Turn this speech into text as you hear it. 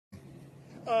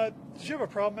Did you have a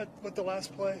problem with the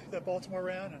last play that Baltimore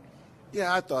ran?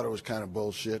 Yeah, I thought it was kind of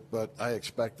bullshit, but I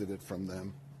expected it from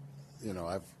them. You know,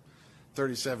 I've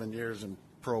 37 years in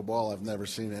pro ball. I've never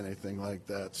seen anything like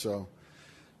that. So,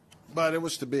 but it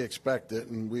was to be expected,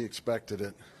 and we expected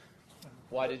it.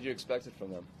 Why did you expect it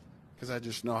from them? Because I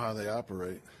just know how they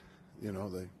operate. You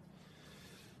know,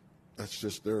 that's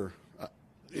just their,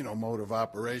 mode of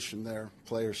operation there.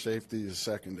 Player safety is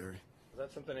secondary. Is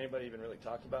that something anybody even really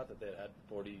talked about, that they had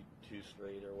 42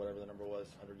 straight or whatever the number was,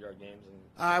 100-yard games?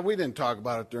 We didn't talk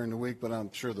about it during the week, but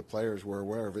I'm sure the players were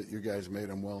aware of it. You guys made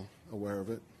them well aware of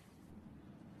it.